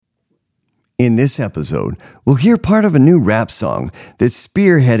In this episode, we'll hear part of a new rap song that's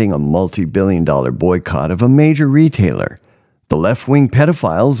spearheading a multi-billion-dollar boycott of a major retailer. The left-wing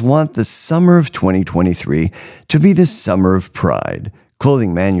pedophiles want the summer of 2023 to be the summer of pride.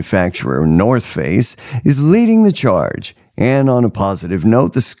 Clothing manufacturer North Face is leading the charge. And on a positive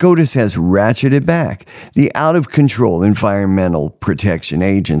note, the SCOTUS has ratcheted back the out-of-control Environmental Protection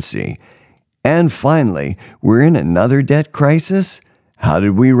Agency. And finally, we're in another debt crisis? How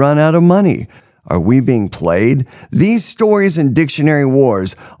did we run out of money? Are we being played? These stories and dictionary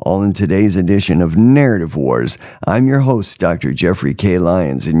wars, all in today's edition of Narrative Wars. I'm your host, Dr. Jeffrey K.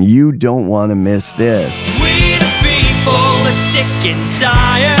 Lyons, and you don't want to miss this. We the people are sick and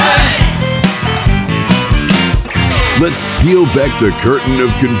tired. Let's peel back the curtain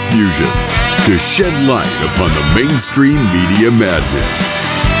of confusion to shed light upon the mainstream media madness.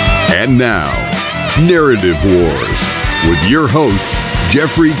 And now, Narrative Wars with your host,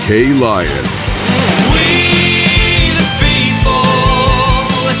 Jeffrey K. Lyons. We the people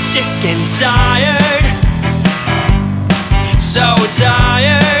are sick and tired. So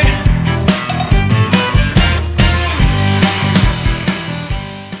tired.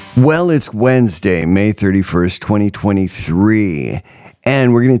 Well, it's Wednesday, May 31st, 2023.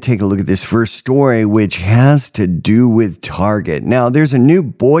 And we're going to take a look at this first story, which has to do with Target. Now, there's a new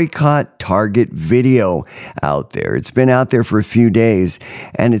Boycott Target video out there. It's been out there for a few days,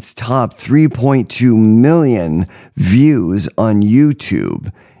 and it's topped 3.2 million views on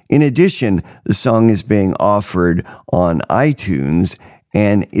YouTube. In addition, the song is being offered on iTunes,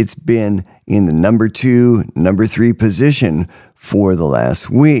 and it's been in the number 2, number 3 position for the last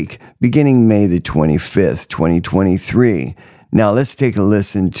week, beginning May the 25th, 2023. Now let's take a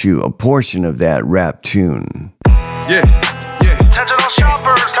listen to a portion of that rap tune. Yeah. Attention all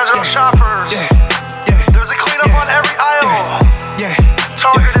shoppers. There's a cleanup on every aisle.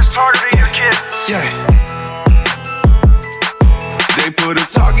 Target is targeting your kids. They put a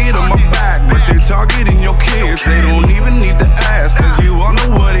target on my back, but they targeting your kids. They don't even need to ask, cause you all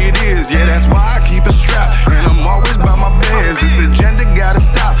know what it is. Yeah, that's why I keep it strapped, and I'm always by my biz. This agenda gotta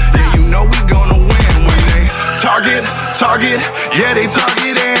stop. Yeah, you know we gonna win when they target, yeah, they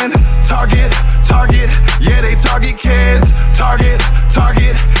targeting. Target, yeah, they target kids. Target,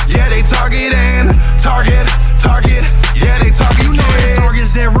 yeah, they targeting. Target, yeah, they target you know kids. The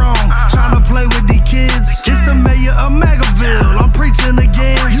targets, they're wrong, trying to play with these kids. It's the mayor of Magaville, I'm preaching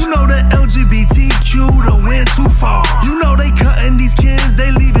again. You know the LGBTQ done went too far. You know they cutting these kids,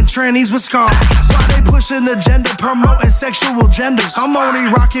 they leaving trannies with scars. Why they pushing the agenda, promoting sexual genders? I'm only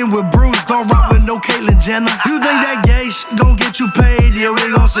rocking with Bruce, don't rock with no Caitlyn Jenner. You think that gay shit gon' get you paid? Yeah,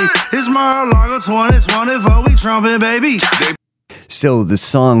 we gon' see. It's Mar-a-Lago 2024, we trumpin', baby. So the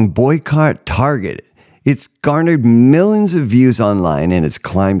song Boycott Target, it's garnered millions of views online, and it's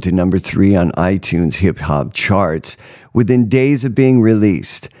climbed to number 3 on iTunes hip-hop charts within days of being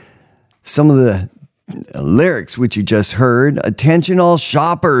released. Some of the lyrics which you just heard: attention all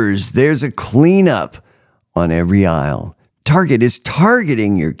shoppers, there's a cleanup on every aisle. Target is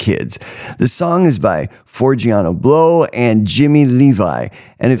targeting your kids. The song is by Forgiano Blow and Jimmy Levi,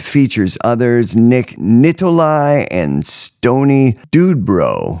 and it features others, Nick Nittolai and Stony Dude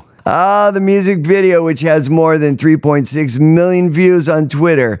Bro. The music video, which has more than 3.6 million views on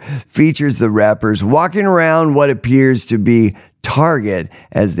Twitter, features the rappers walking around what appears to be Target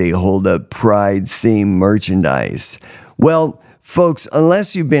as they hold up Pride-themed merchandise. Well, folks,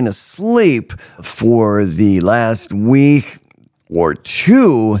 unless you've been asleep for the last week or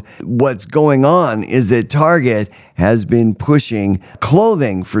two, what's going on is that Target has been pushing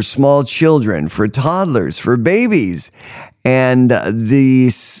clothing for small children, for toddlers, for babies. And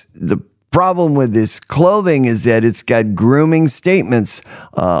the problem with this clothing is that it's got grooming statements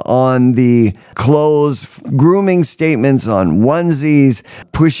on the clothes, grooming statements on onesies,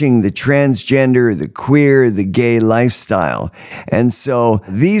 pushing the transgender, the queer, the gay lifestyle. And so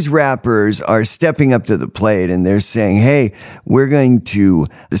these rappers are stepping up to the plate, and they're saying, hey, we're going to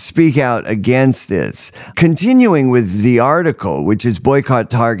speak out against this. Continuing with the article, which is Boycott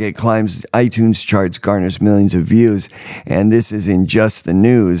Target climbs iTunes charts, garners millions of views. And this is in Just the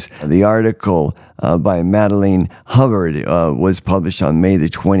News. The article by Madeline Hubbard was published on May the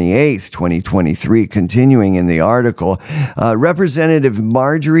 28th, 2023. Continuing in the article, Representative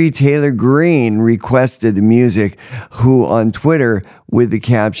Marjorie Taylor Greene requested the music, who on Twitter with the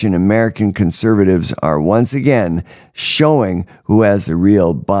caption, American conservatives are once again showing who has the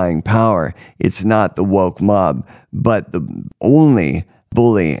real buying power. It's not the woke mob, but the only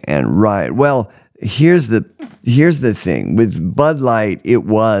bully and riot. Well, here's the thing. With Bud Light, it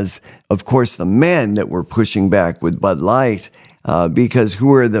was, of course, the men that were pushing back with Bud Light. because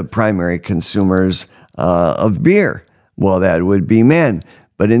who are the primary consumers of beer? Well, that would be men.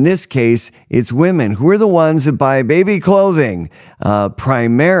 But in this case, it's women who are the ones that buy baby clothing,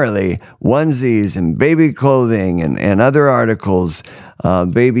 primarily onesies and baby clothing and other articles,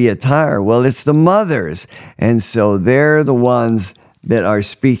 baby attire. Well, it's the mothers. And so they're the ones that are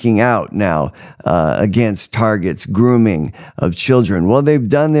speaking out now against Target's grooming of children. Well, they've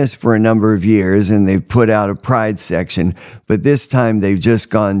done this for a number of years, and they've put out a pride section, but this time they've just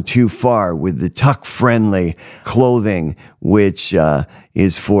gone too far with the tuck-friendly clothing, which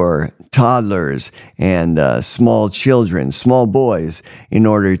is for toddlers and small children, small boys, in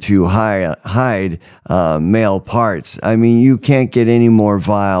order to hide male parts. I mean, you can't get any more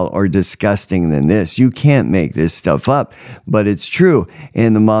vile or disgusting than this. You can't make this stuff up, but it's true.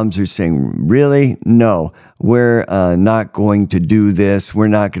 And the moms are saying, really? No, we're not going to do this. We're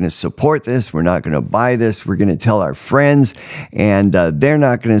not going to support this. We're not going to buy this. We're going to tell our friends, and they're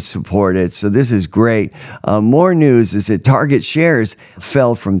not going to support it. So this is great. More news is that Target shares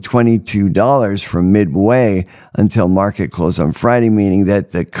fell from $22 from midway until market close on Friday, meaning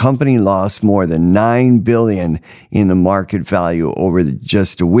that the company lost more than $9 billion in the market value over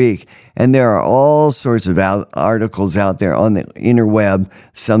just a week. And there are all sorts of articles out there on the interweb,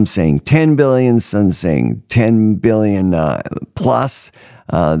 some saying 10 billion, some saying 10 billion plus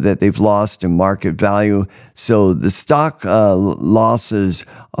that they've lost in market value. So the stock losses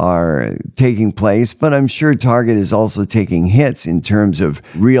are taking place, but I'm sure Target is also taking hits in terms of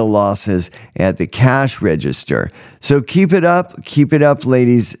real losses at the cash register. So keep it up,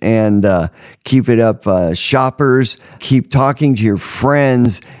 ladies, and keep it up, shoppers. Keep talking to your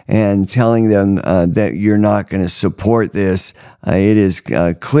friends and telling them that you're not going to support this. It is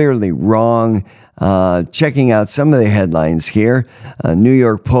clearly wrong. Checking out some of the headlines here. New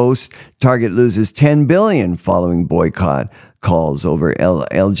York Post, Target loses $10 billion following boycott calls over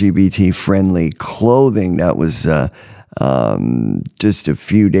LGBT-friendly clothing. That was just a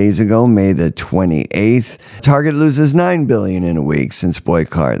few days ago, May the 28th. Target loses $9 billion in a week since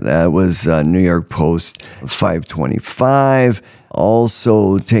boycott. That was New York Post 525.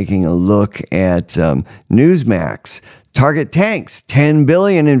 Also taking a look at Newsmax. Target tanks $10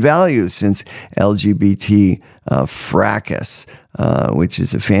 billion in value since LGBT fracas, which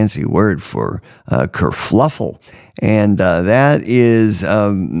is a fancy word for kerfluffle. And that is,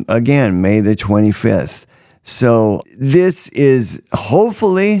 again, May the 25th. So this is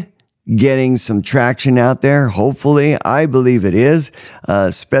hopefully getting some traction out there. Hopefully, I believe it is,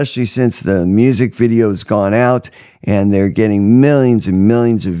 especially since the music video has gone out and they're getting millions and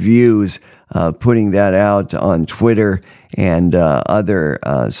millions of views putting that out on Twitter and other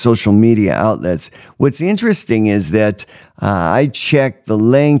social media outlets. What's interesting is that I checked the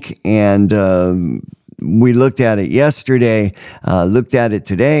link and we looked at it yesterday, looked at it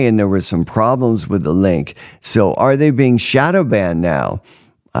today, and there were some problems with the link. So are they being shadow banned now?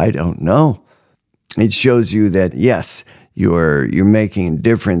 I don't know. It shows you that, yes, you're making a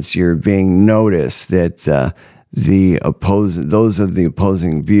difference. You're being noticed, that those of the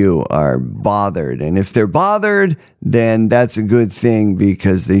opposing view are bothered. And if they're bothered, then that's a good thing,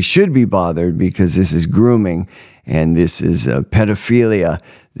 because they should be bothered, because this is grooming and this is pedophilia.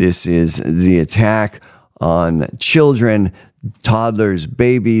 This is the attack on children, toddlers,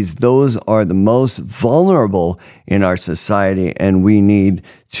 babies. Those are the most vulnerable in our society, and we need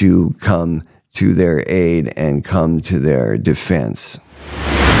to come to their aid and come to their defense.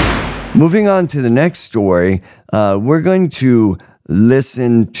 Moving on to the next story, we're going to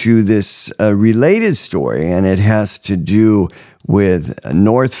listen to this related story, and it has to do with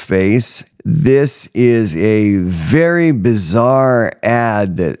North Face. This is a very bizarre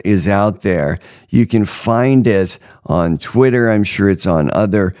ad that is out there. You can find it on Twitter. I'm sure it's on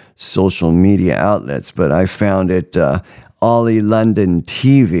other social media outlets, but I found it Ollie London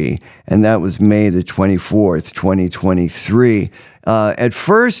TV, and that was May the 24th, 2023. At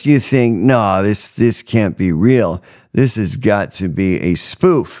first you think, no, this can't be real. This has got to be a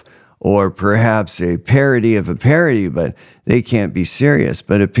spoof or perhaps a parody of a parody, but they can't be serious.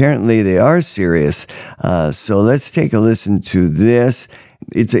 But apparently they are serious. So let's take a listen to this.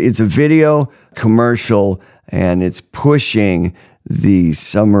 It's a video commercial, and it's pushing the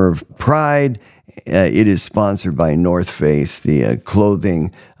Summer of Pride. It is sponsored by North Face, the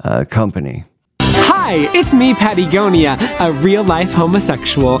clothing company. Hi, it's me, Patagonia, a real-life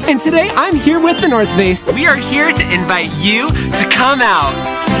homosexual, and today I'm here with the North Face. We are here to invite you to come out.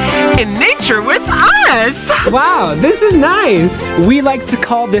 in nature with us. Wow, this is nice. We like to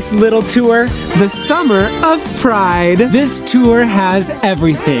call this little tour the Summer of Pride. This tour has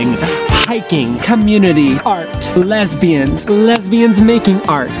everything. Hiking, community, art, lesbians making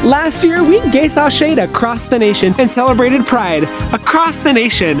art. Last year, we gay saw shade across the nation and celebrated Pride across the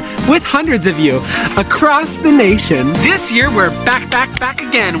nation with hundreds of you across the nation. This year, we're back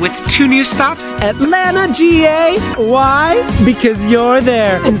again with 2 new stops. Atlanta, GA. Why? Because you're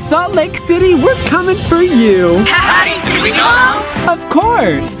there. In Salt Lake City, we're coming for you. Howdy, can we go? Of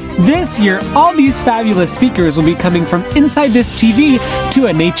course! This year, all these fabulous speakers will be coming from inside this TV to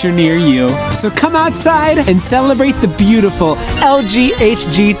a nature near you. So come outside and celebrate the beautiful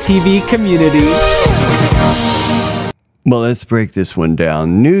LGHG TV community. Well, let's break this one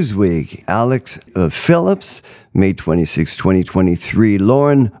down. Newsweek, Alex Phillips, May 26, 2023.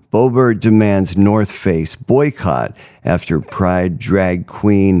 Lauren Boebert demands North Face boycott after Pride drag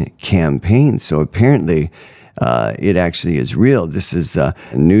queen campaign. So apparently, it actually is real. This is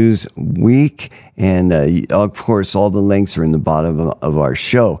Newsweek, and of course, all the links are in the bottom of our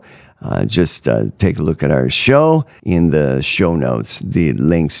show. Just take a look at our show in the show notes, the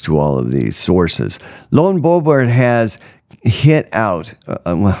links to all of these sources. Lauren Boebert has hit out.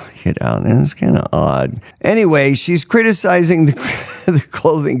 That's kind of odd. Anyway, she's criticizing the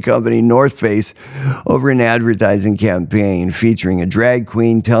clothing company North Face over an advertising campaign featuring a drag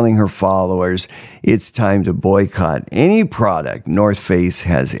queen telling her followers it's time to boycott any product North Face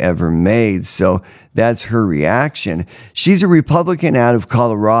has ever made. So that's her reaction. She's a Republican out of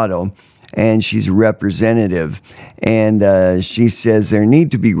Colorado, and she's a representative. And she says there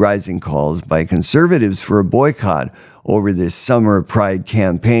need to be rising calls by conservatives for a boycott over this Summer of Pride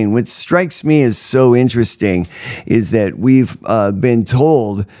campaign. What strikes me as so interesting is that we've been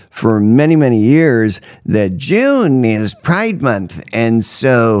told for many, many years that June is Pride Month. And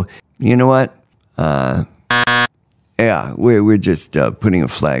so, you know what? Yeah, we're just putting a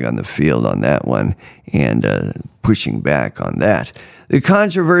flag on the field on that one and pushing back on that. The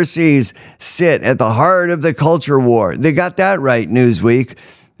controversies sit at the heart of the culture war. They got that right, Newsweek.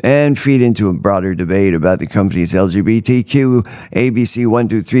 And feed into a broader debate about the company's LGBTQ, ABC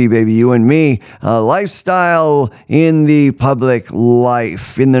 123, baby, you and me, lifestyle in the public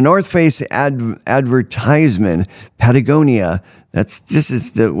life. In the North Face advertisement, Patagonia, this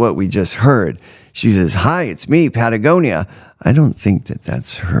is what we just heard. She says, "Hi, it's me, Patagonia." I don't think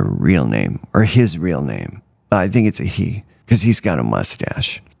that's her real name or his real name. I think it's a he, because he's got a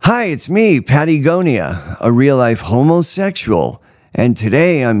mustache. "Hi, it's me, Patagonia, a real-life homosexual. And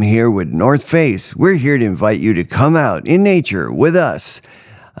today I'm here with North Face. We're here to invite you to come out in nature with us."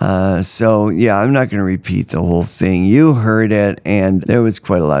 So, yeah, I'm not going to repeat the whole thing. You heard it, and there was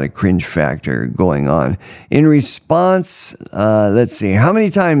quite a lot of cringe factor going on. In response, let's see, how many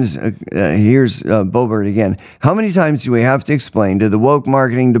times, here's Boebert again, how many times do we have to explain to the woke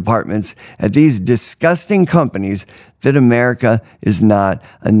marketing departments at these disgusting companies that America is not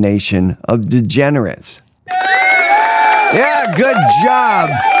a nation of degenerates? Yeah, good job.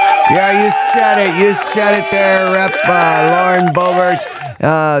 Yeah, you said it. You said it there, Rep. Lauren Boebert.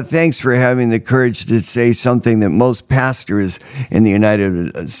 Thanks for having the courage to say something that most pastors in the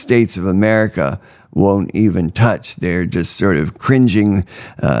United States of America won't even touch. They're just sort of cringing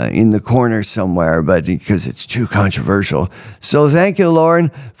in the corner somewhere, but because it's too controversial. So thank you,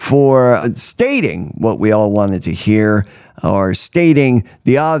 Lauren, for stating what we all wanted to hear, or stating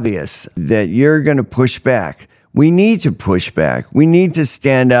the obvious, that you're going to push back. We need to push back. We need to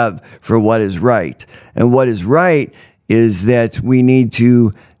stand up for what is right. And what is right is that we need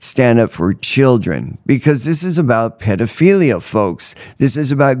to stand up for children, because this is about pedophilia, folks. This is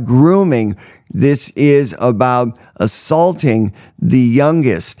about grooming. This is about assaulting the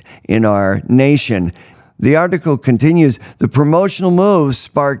youngest in our nation. The article continues, the promotional moves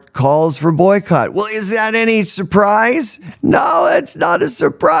sparked calls for boycott. Well, is that any surprise? No, it's not a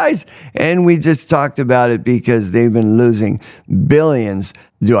surprise. And we just talked about it because they've been losing billions.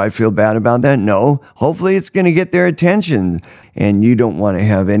 Do I feel bad about that? No. Hopefully it's going to get their attention. And you don't want to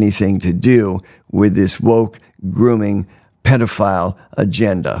have anything to do with this woke, grooming, pedophile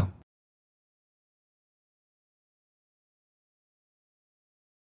agenda.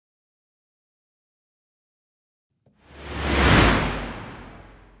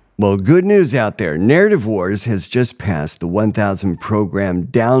 Well, good news out there. Narrative Wars has just passed the 1,000 program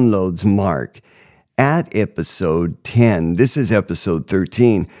downloads mark at episode 10. This is episode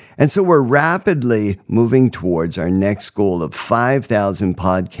 13. And so we're rapidly moving towards our next goal of 5,000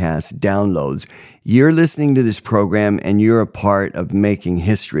 podcast downloads. You're listening to this program and you're a part of making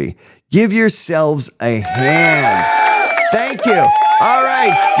history. Give yourselves a hand. Thank you. All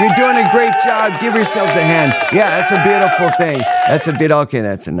right. You're doing a great job. Give yourselves a hand. Yeah, that's a beautiful thing. Okay,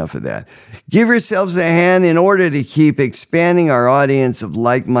 that's enough of that. Give yourselves a hand in order to keep expanding our audience of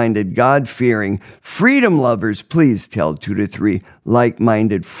like-minded, God-fearing, freedom lovers. Please tell 2 to 3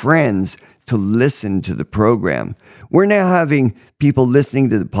 like-minded friends to listen to the program. We're now having people listening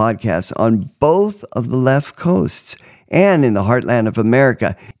to the podcast on both of the left coasts and in the heartland of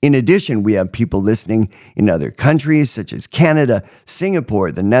America. In addition, we have people listening in other countries such as Canada, Singapore,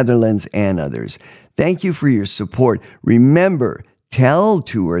 the Netherlands, and others. Thank you for your support. Remember, tell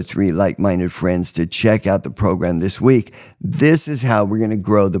 2 or 3 like-minded friends to check out the program this week. This is how we're going to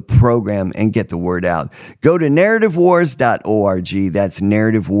grow the program and get the word out. Go to narrativewars.org. That's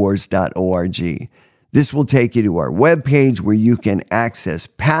narrativewars.org. This will take you to our webpage where you can access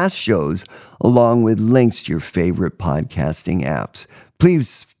past shows along with links to your favorite podcasting apps.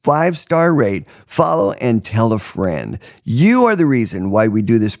 Please 5-star rate, follow, and tell a friend. You are the reason why we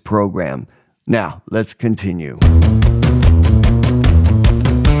do this program. Now, let's continue.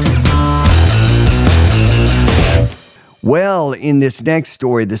 Well, in this next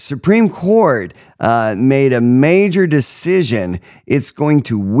story, the Supreme Court made a major decision. It's going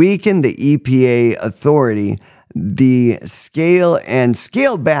to weaken the EPA authority,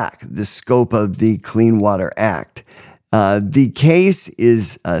 scale back the scope of the Clean Water Act. The case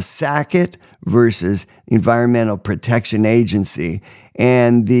is Sackett versus Environmental Protection Agency,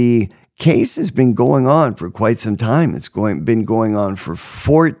 and the case has been going on for quite some time. It's been going on for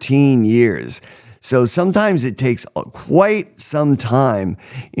 14 years. So sometimes it takes quite some time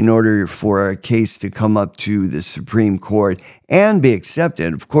in order for a case to come up to the Supreme Court and be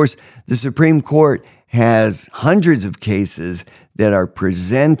accepted. Of course, the Supreme Court has hundreds of cases that are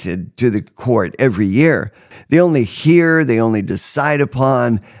presented to the court every year. They only decide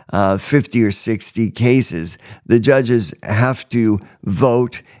upon 50 or 60 cases. The judges have to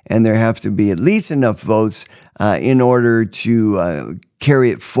vote, and there have to be at least enough votes in order to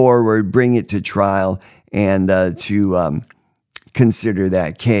carry it forward, bring it to trial, and to consider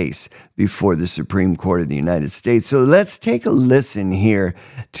that case before the Supreme Court of the United States. So let's take a listen here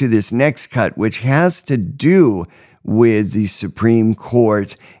to this next cut, which has to do with the Supreme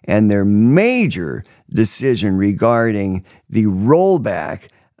Court and their major decision regarding the rollback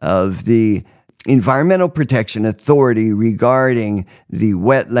of the Environmental Protection Authority regarding the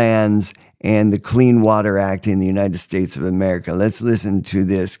wetlands and the Clean Water Act in the United States of America. Let's listen to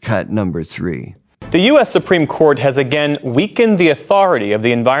this cut number 3. The U.S. Supreme Court has again weakened the authority of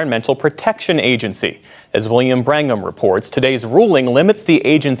the Environmental Protection Agency. As William Brangham reports, today's ruling limits the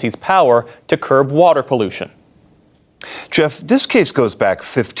agency's power to curb water pollution. Jeff, this case goes back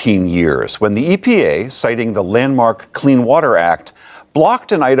 15 years when the EPA, citing the landmark Clean Water Act,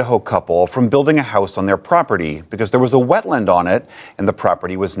 blocked an Idaho couple from building a house on their property because there was a wetland on it and the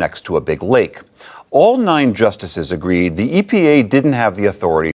property was next to a big lake. All 9 justices agreed the EPA didn't have the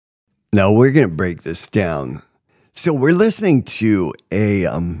authority. Now, we're going to break this down. So we're listening to a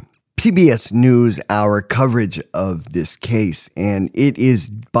PBS News Hour coverage of this case, and it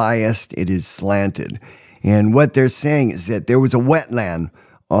is biased, it is slanted. And what they're saying is that there was a wetland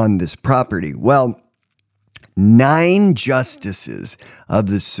on this property. Well, 9 justices of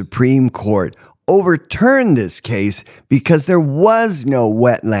the Supreme Court overturned this case because there was no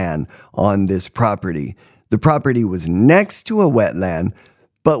wetland on this property. The property was next to a wetland,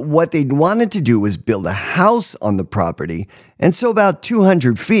 but what they wanted to do was build a house on the property. And so about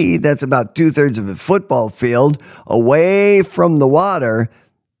 200 feet, that's about 2/3 of a football field away from the water,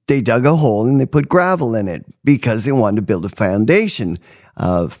 they dug a hole and they put gravel in it because they wanted to build a foundation.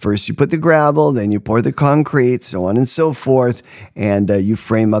 First you put the gravel, then you pour the concrete, so on and so forth, and you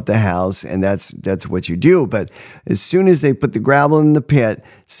frame up the house, and that's what you do. But as soon as they put the gravel in the pit,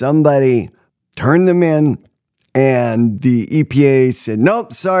 somebody turned them in, and the EPA said,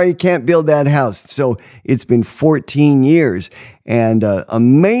 nope, sorry, you can't build that house. So it's been 14 years. And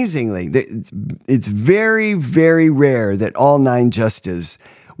amazingly, it's very, very rare that all 9 justices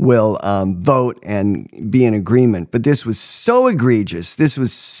will vote and be in agreement. But this was so egregious. This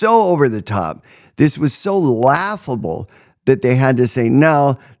was so over the top. This was so laughable that they had to say,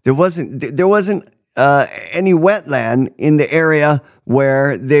 no, there wasn't any wetland in the area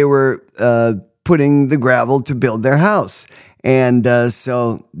where they were putting the gravel to build their house. And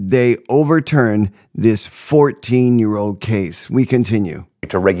so they overturned this 14-year-old case. We continue.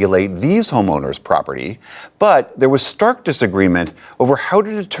 to regulate these homeowners' property, but there was stark disagreement over how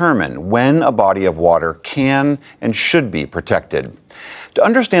to determine when a body of water can and should be protected. To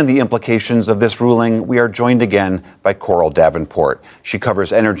understand the implications of this ruling, we are joined again by Coral Davenport. She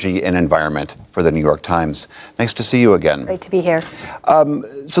covers energy and environment for the New York Times. Nice to see you again. Great to be here.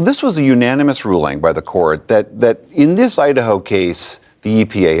 So this was a unanimous ruling by the court that in this Idaho case, the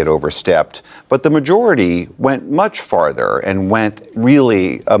EPA had overstepped, but the majority went much farther and went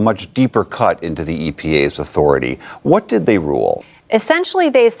really a much deeper cut into the EPA's authority. What did they rule?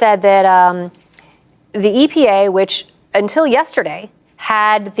 Essentially, they said that the EPA, which until yesterday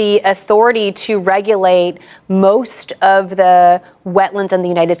had the authority to regulate most of the wetlands in the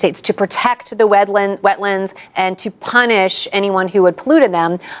United States, to protect the wetlands and to punish anyone who had polluted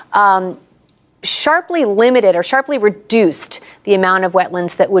them, sharply limited or sharply reduced the amount of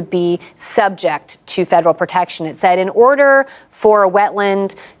wetlands that would be subject to federal protection. It said in order for a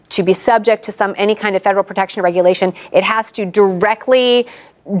wetland to be subject to any kind of federal protection or regulation, it has to directly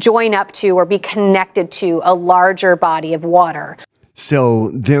join up to or be connected to a larger body of water. So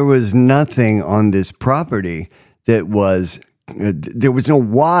there was nothing on this property there was no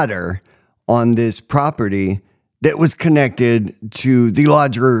water on this property that was connected to the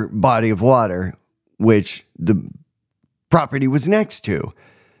larger body of water, which the property was next to.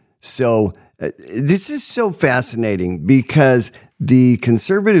 So this is so fascinating because the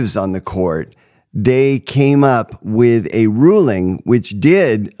conservatives on the court, they came up with a ruling which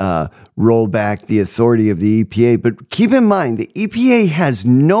did roll back the authority of the EPA. But keep in mind, the EPA has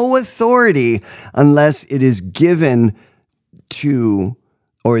no authority unless it is given to,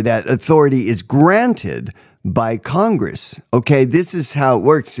 or that authority is granted by Congress. Okay, this is how it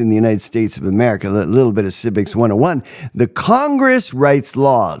works in the United States of America. A little bit of Civics 101. The Congress writes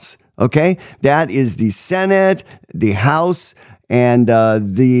laws. Okay, that is the Senate, the House, and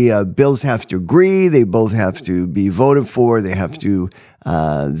the bills have to agree. They both have to be voted for. They have to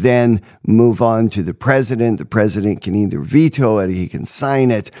then move on to the president. The president can either veto it, he can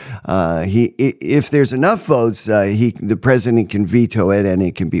sign it. If there's enough votes, the president can veto it, and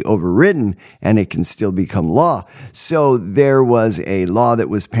it can be overridden, and it can still become law. So there was a law that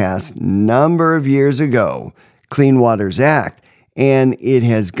was passed a number of years ago, Clean Waters Act, and it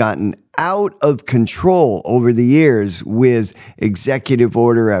has gotten out of control over the years with executive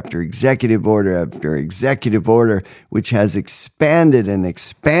order after executive order after executive order, which has expanded and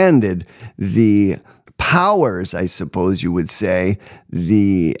expanded the powers, I suppose you would say,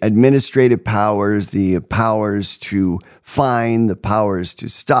 the administrative powers, the powers to fine, the powers to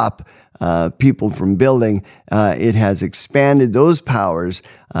stop people from building. It has expanded those powers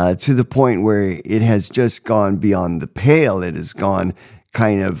to the point where it has just gone beyond the pale. It has gone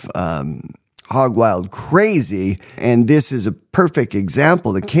kind of hog wild crazy. And this is a perfect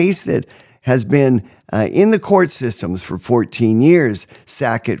example. The case that has been in the court systems for 14 years,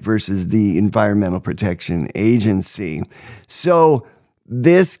 Sackett versus the Environmental Protection Agency. So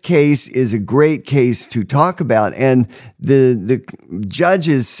this case is a great case to talk about. And the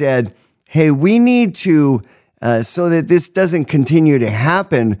judges said, hey, we need to, so that this doesn't continue to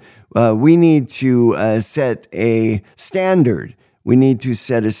happen, we need to set a standard. We need to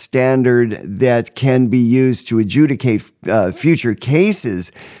set a standard that can be used to adjudicate future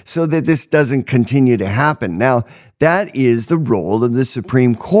cases so that this doesn't continue to happen. Now, that is the role of the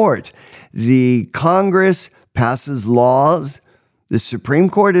Supreme Court. The Congress passes laws. The Supreme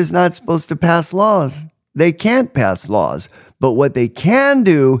Court is not supposed to pass laws. They can't pass laws. But what they can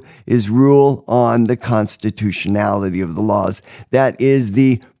do is rule on the constitutionality of the laws. That is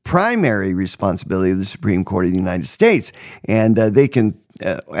the primary responsibility of the Supreme Court of the United States. And they can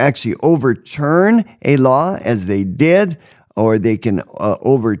actually overturn a law, as they did, or they can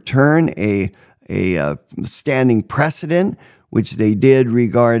overturn a standing precedent, which they did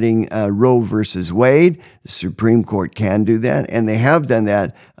regarding Roe versus Wade. The Supreme Court can do that, and they have done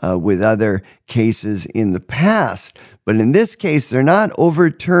that with other cases in the past. But in this case, they're not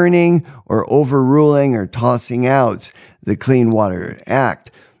overturning or overruling or tossing out the Clean Water Act.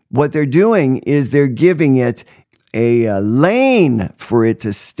 What they're doing is they're giving it a lane for it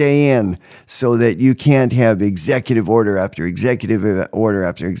to stay in so that you can't have executive order after executive order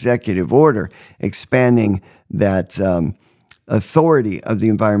after executive order expanding that authority of the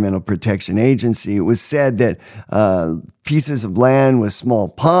Environmental Protection Agency. It was said that pieces of land with small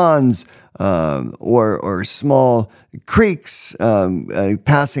ponds or small creeks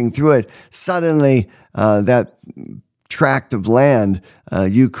passing through it, suddenly that tract of land,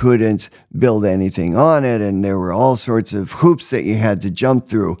 you couldn't build anything on it, and there were all sorts of hoops that you had to jump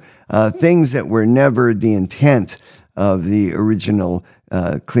through, things that were never the intent of the original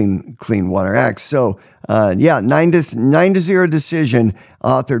Clean Water Act. So, 9-0 decision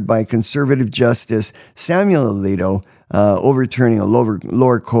authored by conservative Justice Samuel Alito, overturning a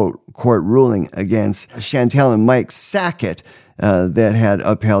lower court ruling against Chantel and Mike Sackett that had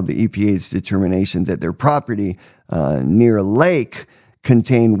upheld the EPA's determination that their property near a lake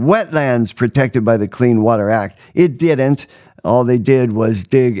contained wetlands protected by the Clean Water Act. It didn't. All they did was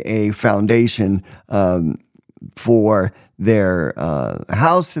dig a foundation for their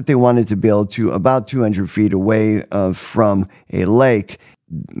house that they wanted to build to about 200 feet away from a lake.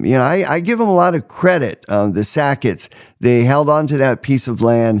 You know, I give them a lot of credit. The Sacketts, they held on to that piece of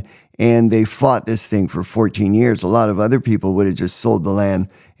land and they fought this thing for 14 years. A lot of other people would have just sold the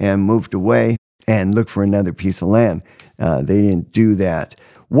land and moved away and looked for another piece of land. They didn't do that.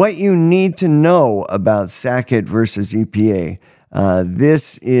 What you need to know about Sackett versus EPA.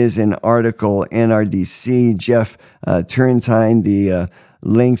 This is an article, NRDC, Jeff Turrentine. The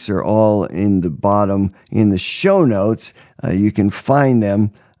links are all in the bottom in the show notes. You can find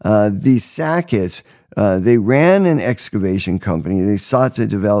them. The Sacketts, they ran an excavation company. They sought to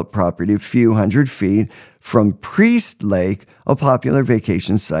develop property a few hundred feet from Priest Lake, a popular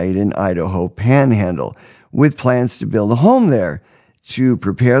vacation site in Idaho Panhandle, with plans to build a home there. To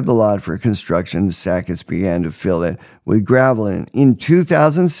prepare the lot for construction, the Sacketts began to fill it with gravel. In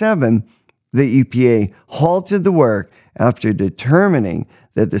 2007, the EPA halted the work after determining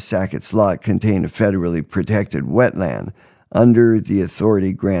that the Sacketts lot contained a federally protected wetland under the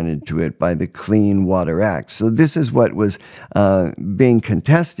authority granted to it by the Clean Water Act. So this is what was being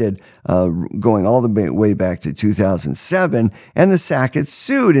contested going all the way back to 2007, and the Sacketts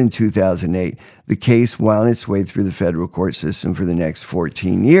sued in 2008. The case wound its way through the federal court system for the next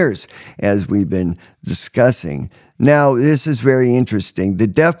 14 years, as we've been discussing. Now, this is very interesting. The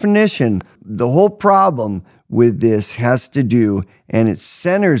definition, the whole problem with this has to do, and it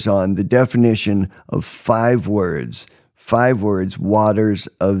centers on the definition of 5 words. 5 words, waters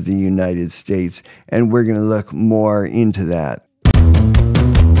of the United States, and we're going to look more into that.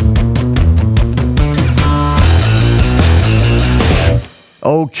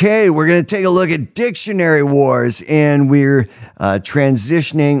 Okay, we're going to take a look at dictionary wars, and we're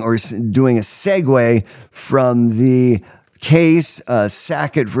transitioning or doing a segue from the case,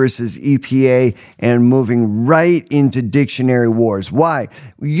 Sackett versus EPA, and moving right into dictionary wars. Why?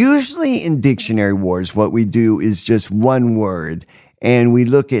 Usually in dictionary wars, what we do is just one word, and we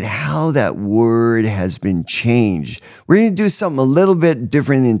look at how that word has been changed. We're going to do something a little bit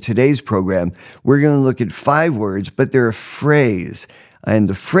different in today's program. We're going to look at 5 words, but they're a phrase. And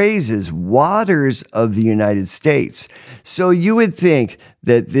the phrase is waters of the United States. So you would think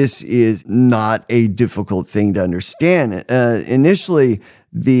that this is not a difficult thing to understand. Initially,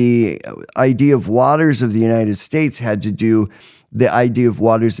 the idea of waters of the United States had to do the idea of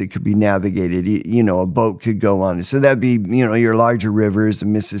waters that could be navigated. You know, a boat could go on. So that'd be, you know, your larger rivers, the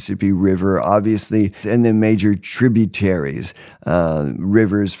Mississippi River, obviously, and then major tributaries,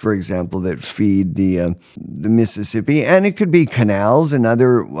 rivers, for example, that feed the Mississippi. And it could be canals and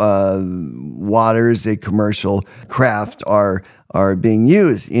other waters that commercial craft are being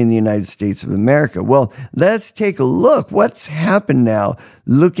used in the United States of America. Well, let's take a look. What's happened now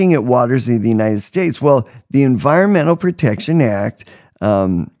looking at waters in the United States? Well, the Environmental Protection Act,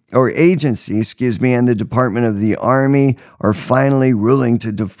 or agency, and the Department of the Army are finally ruling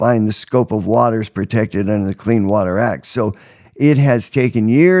to define the scope of waters protected under the Clean Water Act. So it has taken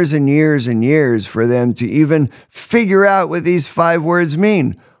years and years and years for them to even figure out what these 5 words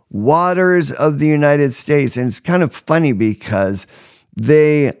mean. Waters of the United States. And it's kind of funny because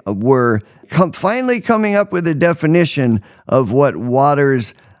they were finally coming up with a definition of what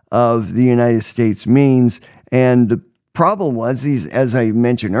waters of the United States means. And the problem was, these, as I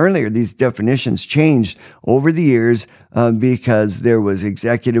mentioned earlier, these definitions changed over the years because there was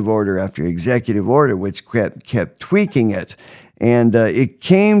executive order after executive order, which kept tweaking it. And it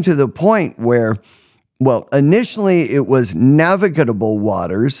came to the point where, well, initially it was navigable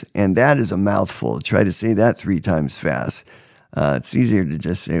waters, and that is a mouthful. Try to say that 3 times fast. It's easier to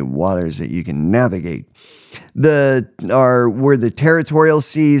just say waters that you can navigate. Were the territorial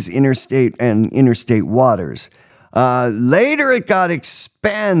seas, interstate, and interstate waters. Later it got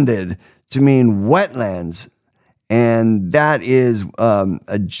expanded to mean wetlands, and that is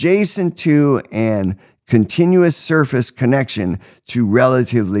adjacent to and continuous surface connection to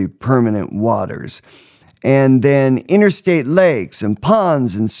relatively permanent waters. And then interstate lakes and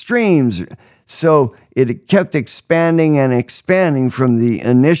ponds and streams. So it kept expanding and expanding from the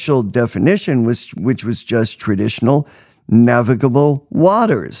initial definition, which was just traditional navigable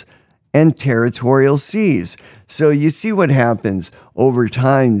waters. and territorial seas. So you see what happens over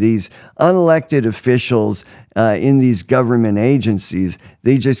time. These unelected officials in these government agencies,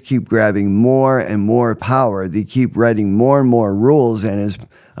 they just keep grabbing more and more power. They keep writing more and more rules. And as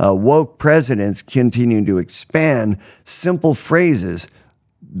woke presidents continue to expand simple phrases,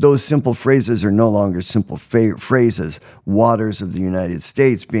 those simple phrases are no longer simple phrases. Waters of the United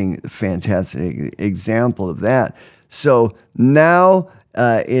States being a fantastic example of that. So now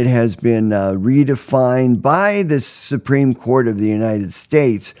it has been redefined by the Supreme Court of the United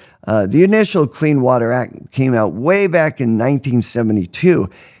States. The initial Clean Water Act came out way back in 1972,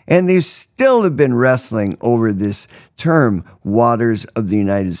 and they still have been wrestling over this term, waters of the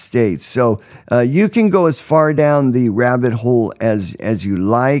United States. So you can go as far down the rabbit hole as you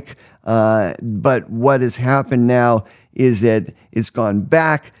like, but what has happened now is that it's gone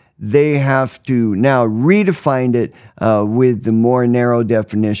back. They have to now redefine it with the more narrow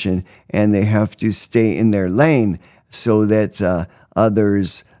definition, and they have to stay in their lane so that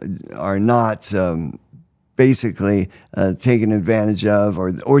others are not basically taken advantage of,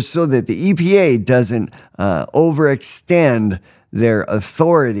 or so that the EPA doesn't overextend their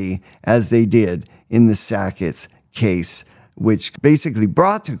authority as they did in the Sackett case, which basically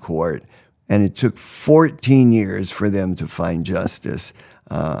brought to court, and it took 14 years for them to find justice.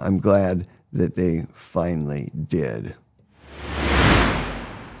 I'm glad that they finally did.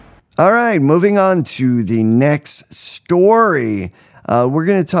 All right, moving on to the next story. We're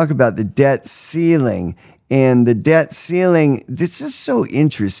going to talk about the debt ceiling. And the debt ceiling, this is so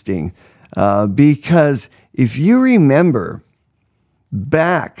interesting because if you remember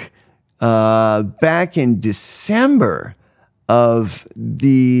back in December of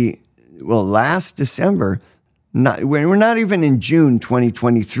last December, we're not even in June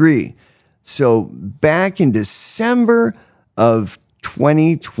 2023. So back in December of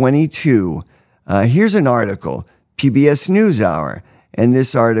 2022, here's an article, PBS NewsHour, and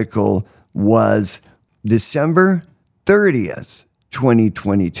this article was December 30th,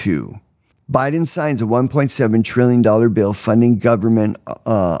 2022. Biden signs a $1.7 trillion bill funding government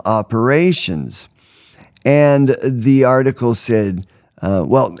operations. And the article said,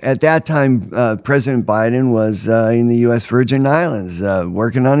 at that time, President Biden was in the U.S. Virgin Islands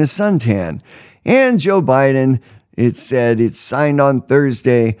working on his suntan. And Joe Biden, it said, it signed on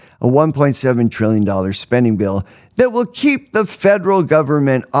Thursday a $1.7 trillion spending bill that will keep the federal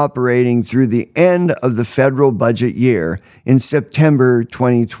government operating through the end of the federal budget year in September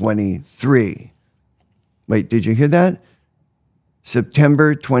 2023. Wait, did you hear that?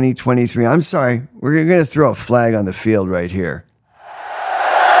 September 2023. I'm sorry. We're going to throw a flag on the field right here.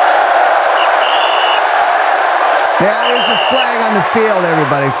 Yeah, there's a flag on the field,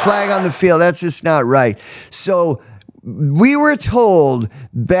 everybody. Flag on the field. That's just not right. So we were told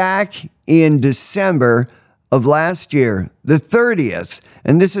back in December of last year, the 30th,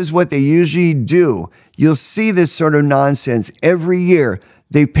 and this is what they usually do. You'll see this sort of nonsense every year.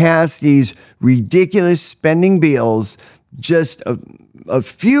 They pass these ridiculous spending bills just a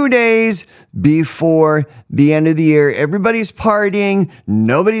few days before the end of the year. Everybody's partying.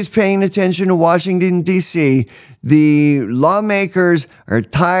 Nobody's paying attention to Washington, D.C. The lawmakers are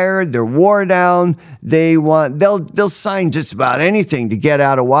tired. They're wore down. They'll sign just about anything to get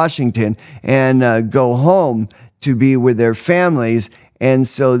out of Washington and go home to be with their families. And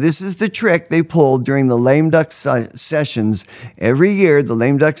so this is the trick they pulled during the lame duck sessions. Every year, the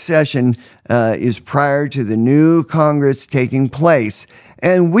lame duck session is prior to the new Congress taking place.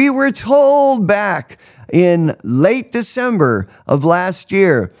 And we were told back in late December of last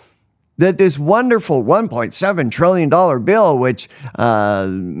year that this wonderful $1.7 trillion bill, which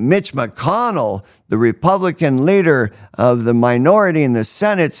Mitch McConnell, the Republican leader of the minority in the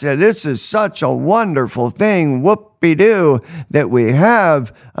Senate, said, this is such a wonderful thing, whoop-de-doo, that we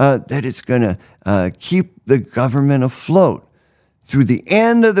have, that it's going to keep the government afloat through the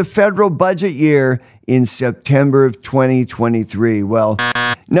end of the federal budget year in September of 2023. Well,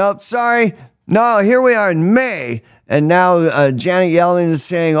 nope, sorry. No, here we are in May. And now Janet Yellen is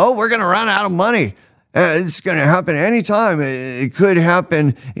saying, we're going to run out of money. It's going to happen anytime. It could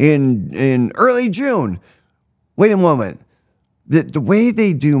happen in early June. Wait a moment. The way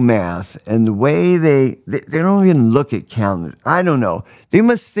they do math and the way they don't even look at calendars, I don't know. They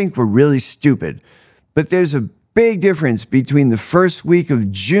must think we're really stupid. But there's a big difference between the first week of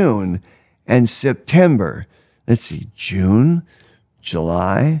June and September. Let's see, June,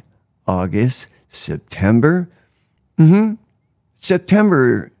 July, August, September.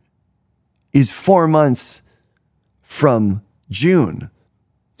 September is 4 months from June,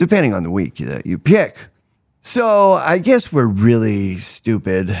 depending on the week that you pick. So I guess we're really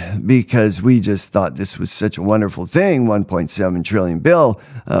stupid because we just thought this was such a wonderful thing, $1.7 trillion bill,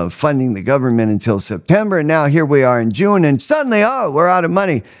 funding the government until September. And now here we are in June and suddenly, we're out of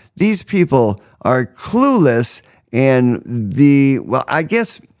money. These people are clueless and I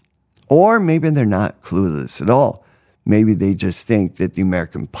guess, or maybe they're not clueless at all. Maybe they just think that the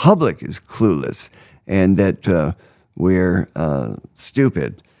American public is clueless and that we're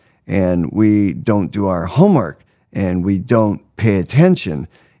stupid. And we don't do our homework, and we don't pay attention.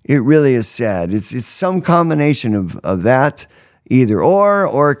 It really is sad. It's some combination of that, either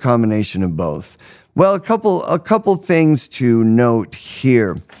or a combination of both. Well, a couple things to note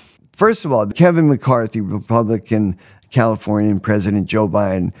here. First of all, Kevin McCarthy, Republican Californian President Joe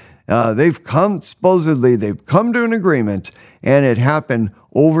Biden, they've come to an agreement, and it happened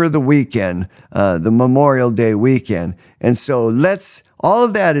over the weekend, the Memorial Day weekend. And so all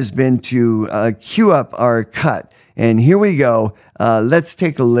of that has been to cue up our cut. And here we go. Let's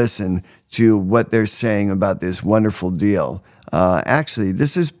take a listen to what they're saying about this wonderful deal. Actually,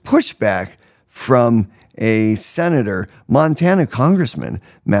 this is pushback from a senator, Montana Congressman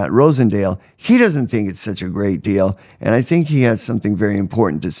Matt Rosendale. He doesn't think it's such a great deal, and I think he has something very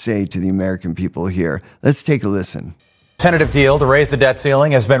important to say to the American people here. Let's take a listen. Tentative deal to raise the debt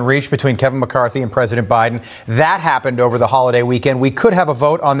ceiling has been reached between Kevin McCarthy and President Biden. That happened over the holiday weekend. We could have a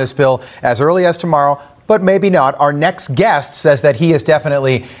vote on this bill as early as tomorrow, but maybe not. Our next guest says that he is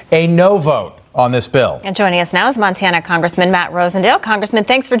definitely a no vote on this bill. And joining us now is Montana Congressman Matt Rosendale. Congressman,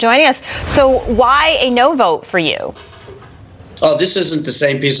 thanks for joining us. So why a no vote for you? Oh, this isn't the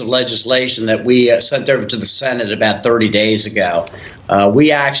same piece of legislation that we sent over to the Senate about 30 days ago.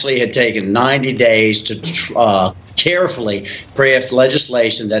 We actually had taken 90 days to carefully craft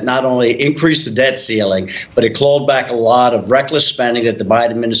legislation that not only increased the debt ceiling, but it clawed back a lot of reckless spending that the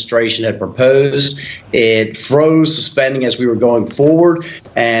Biden administration had proposed. It froze the spending as we were going forward,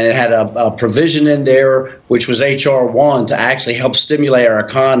 and it had a provision in there, which was H.R. 1, to actually help stimulate our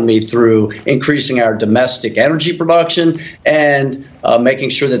economy through increasing our domestic energy production and making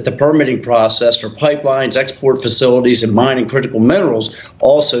sure that the permitting process for pipelines, export facilities, and mining critical minerals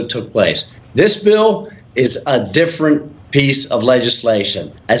also took place. This bill is a different piece of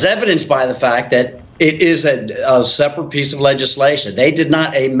legislation, as evidenced by the fact that it is a separate piece of legislation. They did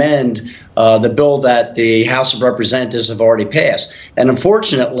not amend the bill that the House of Representatives have already passed. And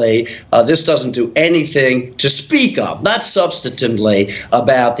unfortunately, this doesn't do anything to speak of, not substantively,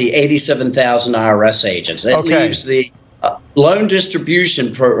 about the 87,000 IRS agents. It leaves the loan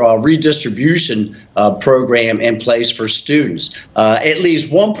distribution redistribution program in place for students. It leaves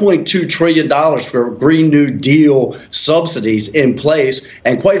 $1.2 trillion for Green New Deal subsidies in place.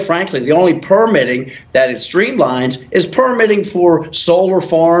 And quite frankly, the only permitting that it streamlines is permitting for solar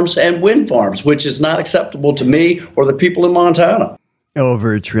farms and wind farms, which is not acceptable to me or the people in Montana.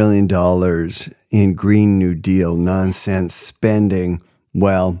 Over $1 trillion in Green New Deal nonsense spending.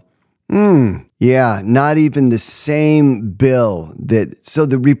 Well, yeah, not even the same bill so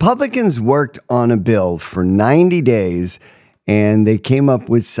the Republicans worked on a bill for 90 days and they came up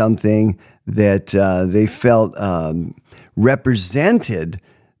with something that they felt represented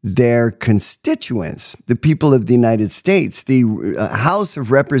their constituents, the people of the United States. The House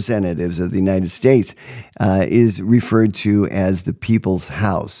of Representatives of the United States is referred to as the People's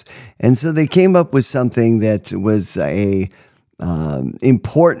House. And so they came up with something that was a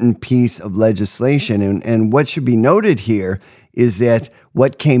important piece of legislation. And what should be noted here is that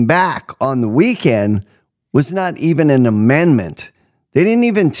what came back on the weekend was not even an amendment. They didn't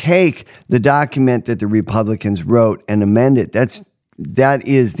even take the document that the Republicans wrote and amend it. That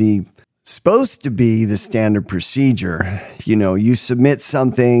is supposed to be the standard procedure. You know, you submit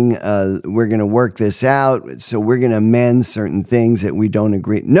something, we're going to work this out, so we're going to amend certain things that we don't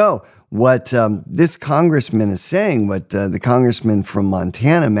agree. No. What this congressman is saying, what the congressman from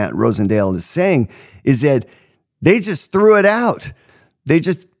Montana, Matt Rosendale, is saying, is that they just threw it out. They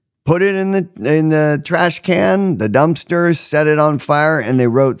just put it in the trash can, the dumpster, set it on fire, and they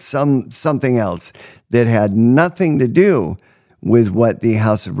wrote something else that had nothing to do with what the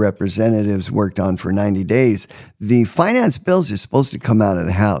House of Representatives worked on for 90 days. The finance bills are supposed to come out of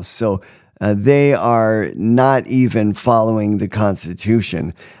the House, so they are not even following the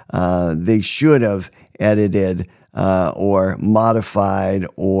Constitution. They should have edited or modified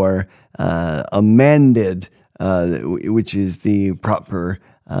or amended, which is the proper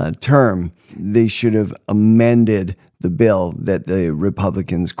term. They should have amended the bill that the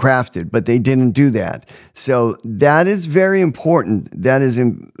Republicans crafted, but they didn't do that. So that is very important. That is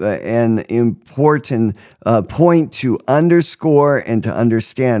an important point to underscore and to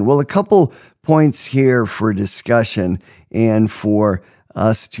understand. Well, a couple points here for discussion and for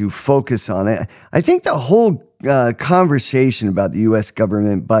us to focus on it. I think the whole conversation about the U.S.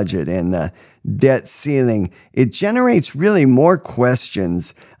 government budget and debt ceiling, it generates really more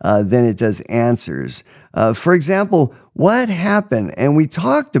questions than it does answers. For example, what happened? And we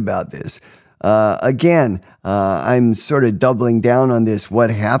talked about this. Again, I'm sort of doubling down on this. What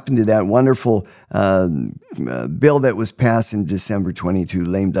happened to that wonderful bill that was passed in December 22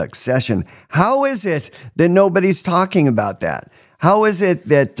 lame duck session? How is it that nobody's talking about that? How is it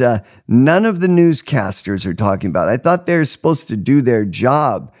that none of the newscasters are talking about it? I thought they're supposed to do their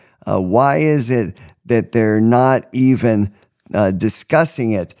job. Why is it that they're not even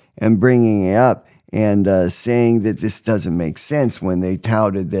discussing it and bringing it up and saying that this doesn't make sense when they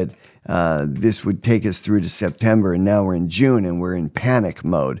touted that this would take us through to September and now we're in June and we're in panic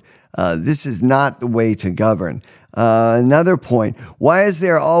mode? This is not the way to govern. Another point, why is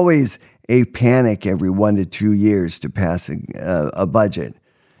there always a panic every 1 to 2 years to pass a budget?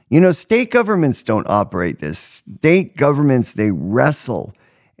 You know, state governments don't operate this. State governments, they wrestle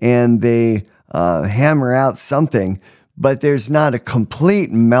and they hammer out something, but there's not a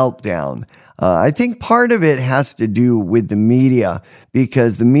complete meltdown. I think part of it has to do with the media,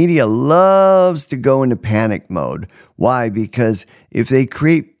 because the media loves to go into panic mode. Why? Because if they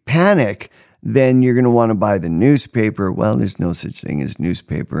create panic, then you're going to want to buy the newspaper. Well, there's no such thing as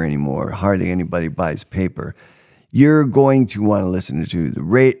newspaper anymore. Hardly anybody buys paper. You're going to want to listen to the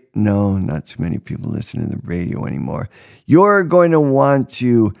radio. No, not too many people listen to the radio anymore. You're going to want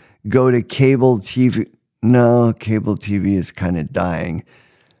to go to cable TV. No, cable TV is kind of dying.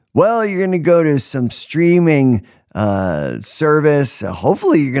 Well, you're going to go to some streaming service.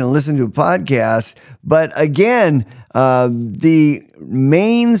 Hopefully, you're going to listen to a podcast. But again, the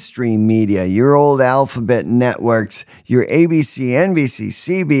mainstream media, your old alphabet networks, your ABC, NBC,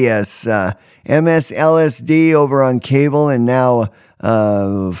 CBS, MSLSD over on cable, and now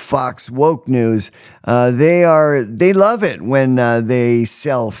Fox Woke News, they love it when they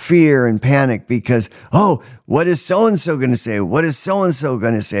sell fear and panic because, oh, what is so-and-so going to say? What is so-and-so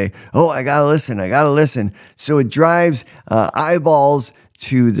going to say? Oh, I got to listen. So it drives eyeballs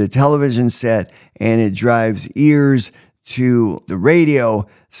to the television set and it drives ears to the radio,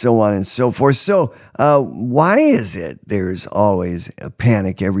 so on and so forth. So why is it there's always a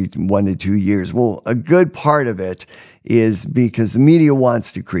panic every 1 to 2 years? Well, a good part of it is because the media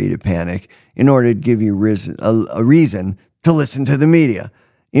wants to create a panic in order to give you a reason to listen to the media,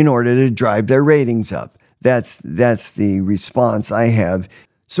 in order to drive their ratings up. That's the response I have.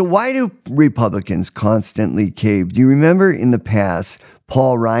 So why do Republicans constantly cave? Do you remember in the past,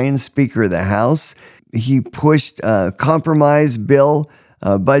 Paul Ryan, Speaker of the House, he pushed a compromise bill,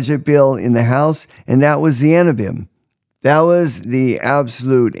 a budget bill in the House, and that was the end of him. That was the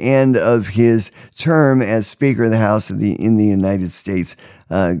absolute end of his term as Speaker of the House in the United States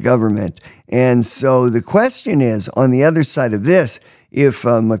government. And so the question is, on the other side of this, if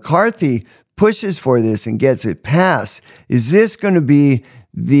McCarthy pushes for this and gets it passed, is this going to be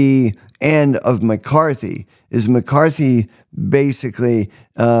the end of McCarthy? Is McCarthy basically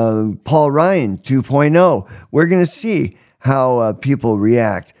Paul Ryan 2.0? We're going to see how people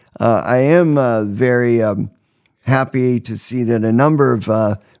react. I am very happy to see that a number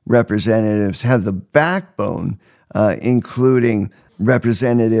of representatives have the backbone, including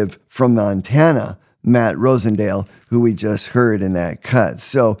Representative from Montana, Matt Rosendale, who we just heard in that cut.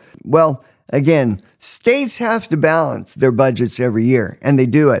 So, well, again, states have to balance their budgets every year, and they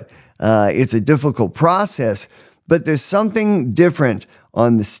do it. It's a difficult process, but there's something different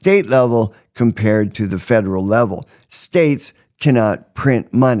on the state level compared to the federal level. States cannot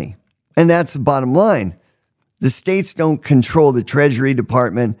print money, and that's the bottom line. The states don't control the Treasury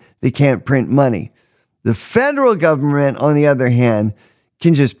Department. They can't print money. The federal government, on the other hand,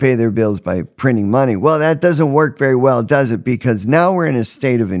 can just pay their bills by printing money. Well, that doesn't work very well, does it? Because now we're in a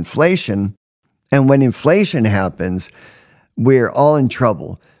state of inflation. And when inflation happens, we're all in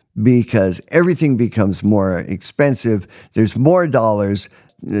trouble because everything becomes more expensive. There's more dollars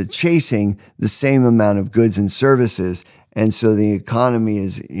chasing the same amount of goods and services. And so the economy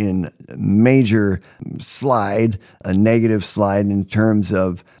is in a major slide, a negative slide in terms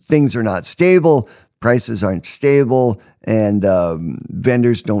of things are not stable, prices aren't stable, and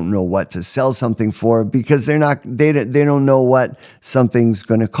vendors don't know what to sell something for because they don't know what something's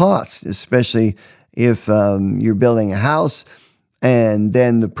going to cost, especially if you're building a house and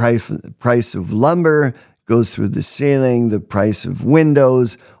then the price of lumber goes through the ceiling, the price of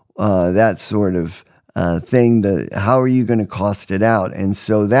windows, that sort of thing. How are you going to cost it out? And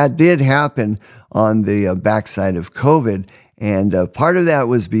so that did happen on the backside of COVID. And part of that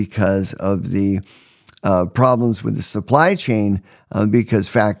was because of the problems with the supply chain, because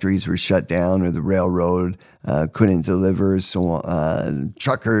factories were shut down or the railroad couldn't deliver. So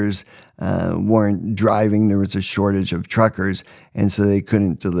truckers weren't driving. There was a shortage of truckers, and so they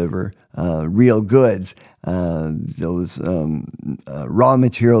couldn't deliver real goods, those raw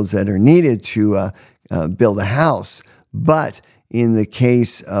materials that are needed to build a house. But in the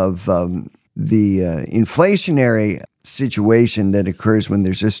case of the inflationary situation that occurs when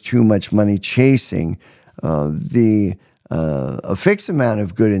there's just too much money chasing a fixed amount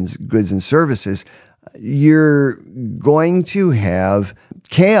of goods and services, you're going to have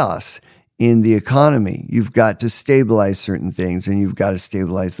chaos in the economy. You've got to stabilize certain things, and you've got to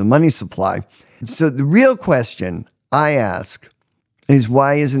stabilize the money supply. So the real question I ask is,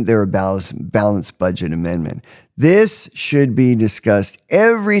 why isn't there a balanced budget amendment? This should be discussed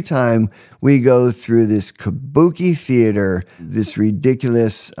every time we go through this kabuki theater, this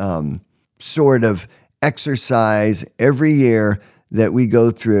ridiculous sort of exercise every year that we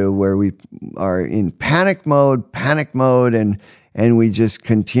go through, where we are in panic mode, and we just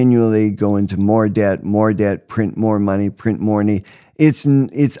continually go into more debt, print more money.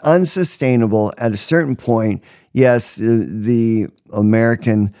 It's unsustainable. At a certain point, yes, the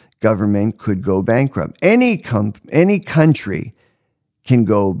American government could go bankrupt. Any country can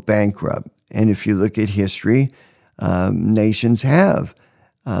go bankrupt. And if you look at history, nations have,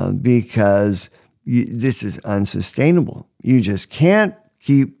 because this is unsustainable. You just can't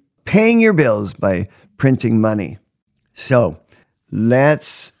keep paying your bills by printing money. So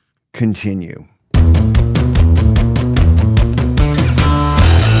let's continue.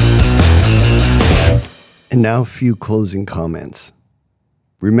 And now a few closing comments.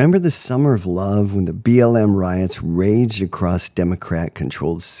 Remember the summer of love when the BLM riots raged across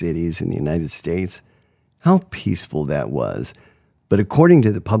Democrat-controlled cities in the United States? How peaceful that was. But according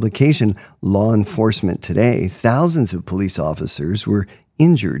to the publication Law Enforcement Today, thousands of police officers were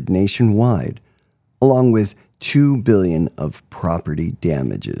injured nationwide, along with $2 billion of property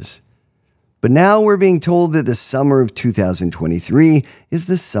damages. But now we're being told that the summer of 2023 is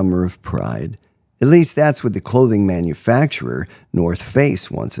the summer of pride. At least that's what the clothing manufacturer North Face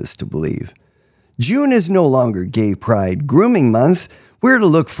wants us to believe. June is no longer Gay Pride Grooming Month. We're to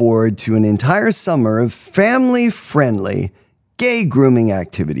look forward to an entire summer of family-friendly gay grooming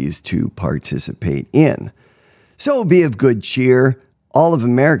activities to participate in. So be of good cheer. All of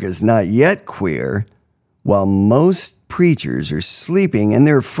America is not yet queer. While most preachers are sleeping and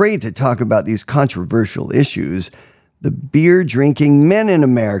they're afraid to talk about these controversial issues, the beer-drinking men in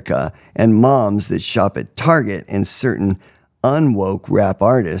America and moms that shop at Target and certain unwoke rap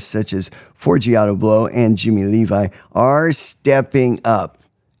artists such as Forgiato Blow and Jimmy Levi are stepping up.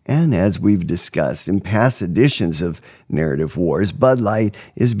 And as we've discussed in past editions of Narrative Wars, Bud Light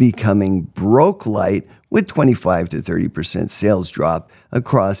is becoming broke light with 25 to 30% sales drop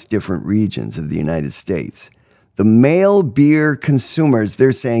across different regions of the United States. The male beer consumers,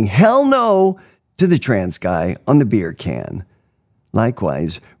 they're saying hell no to the trans guy on the beer can.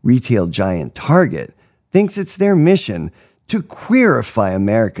 Likewise, retail giant Target thinks it's their mission to queerify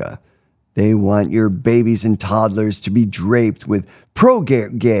America. They want your babies and toddlers to be draped with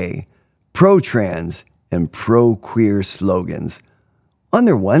pro-gay, pro-trans, and pro-queer slogans on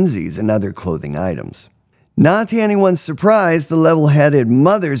their onesies and other clothing items. Not to anyone's surprise, the level-headed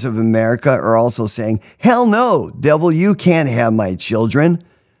mothers of America are also saying, hell no, devil, you can't have my children.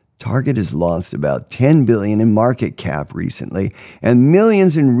 Target has lost about $10 billion in market cap recently and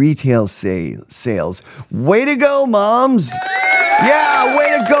millions in retail sales. Way to go, moms! Yeah,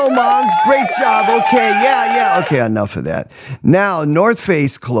 way to go, moms. Great job. Okay, yeah. Okay, enough of that. Now, North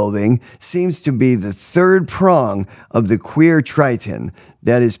Face clothing seems to be the third prong of the queer triton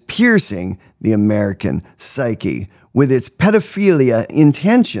that is piercing the American psyche with its pedophilia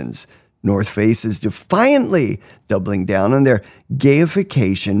intentions. North Face is defiantly doubling down on their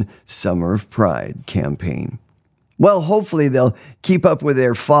gayification Summer of Pride campaign. Well, hopefully they'll keep up with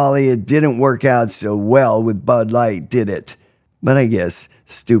their folly. It didn't work out so well with Bud Light, did it? But I guess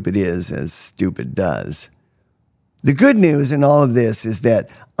stupid is as stupid does. The good news in all of this is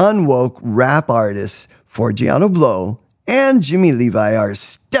that unwoke rap artists Forgiato Blow and Jimmy Levi are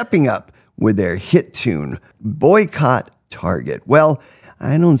stepping up with their hit tune, Boycott Target. Well,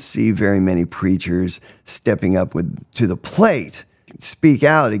 I don't see very many preachers stepping up to the plate, speak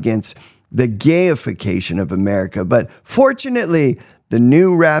out against the gayification of America. But fortunately, the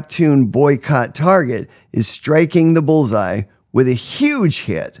new rap tune Boycott Target is striking the bullseye with a huge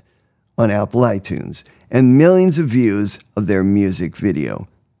hit on Apple iTunes and millions of views of their music video.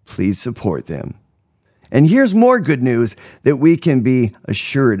 Please support them. And here's more good news that we can be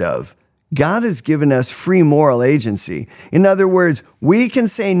assured of. God has given us free moral agency. In other words, we can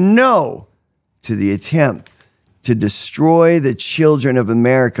say no to the attempt to destroy the children of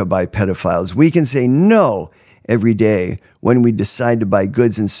America by pedophiles. We can say no every day when we decide to buy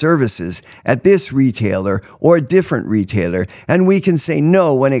goods and services at this retailer or a different retailer. And we can say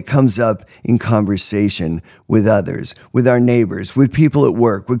no when it comes up in conversation with others, with our neighbors, with people at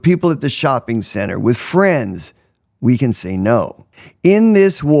work, with people at the shopping center, with friends. We can say no. In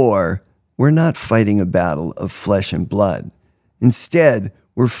this war, we're not fighting a battle of flesh and blood. Instead,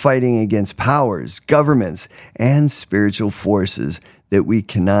 we're fighting against powers, governments, and spiritual forces that we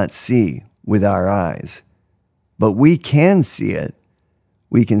cannot see with our eyes. But we can see it.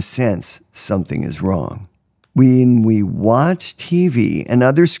 We can sense something is wrong. When we watch TV and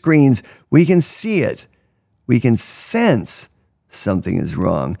other screens, we can see it. We can sense something is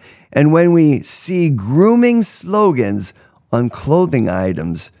wrong. And when we see grooming slogans on clothing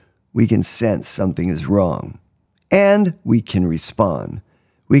items, we can sense something is wrong. And we can respond.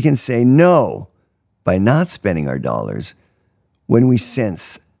 We can say no by not spending our dollars when we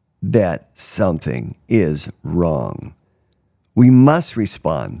sense that something is wrong. We must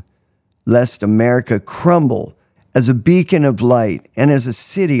respond, lest America crumble as a beacon of light and as a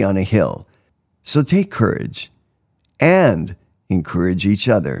city on a hill. So take courage and encourage each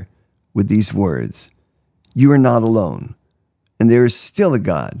other with these words. You are not alone, and there is still a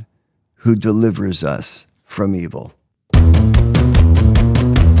God who delivers us from evil.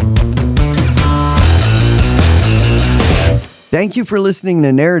 Thank you for listening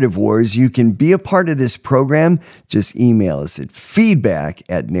to Narrative Wars. You can be a part of this program. Just email us at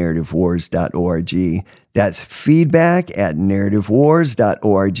feedback@narrativewars.org. That's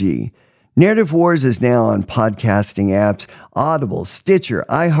feedback@narrativewars.org. Narrative Wars is now on podcasting apps, Audible, Stitcher,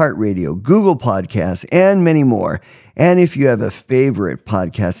 iHeartRadio, Google Podcasts, and many more. And if you have a favorite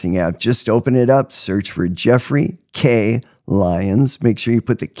podcasting app, just open it up, search for Jeffrey K. Lyons. Make sure you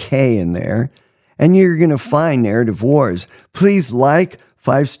put the K in there. And you're going to find Narrative Wars. Please like,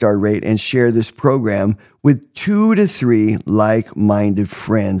 5-star rate, and share this program with 2 to 3 like-minded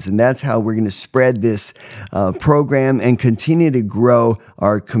friends. And that's how we're going to spread this program and continue to grow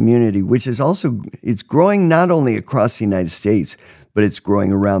our community, which is also, it's growing not only across the United States, but it's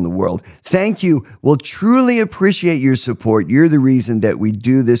growing around the world. Thank you. We'll truly appreciate your support. You're the reason that we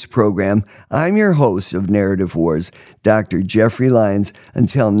do this program. I'm your host of Narrative Wars, Dr. Jeffrey Lyons.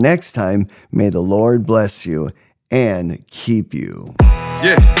 Until next time, may the Lord bless you and keep you.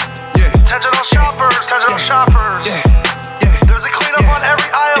 Yeah. Attention all shoppers, There's a cleanup on every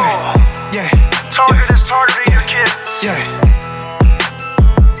aisle. Target is targeting your kids.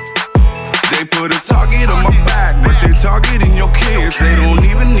 They put a target on my back, but they targeting your kids. They don't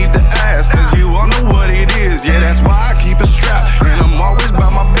even need to ask, cause you all know what it is. Yeah, that's why I keep it strapped, and I'm always by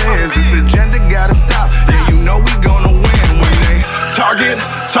my beds. This agenda gotta stop, yeah, you know we gonna win. When they target,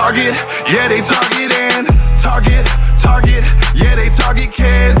 yeah, they target and target, yeah, they target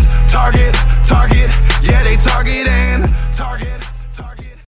kids. Target,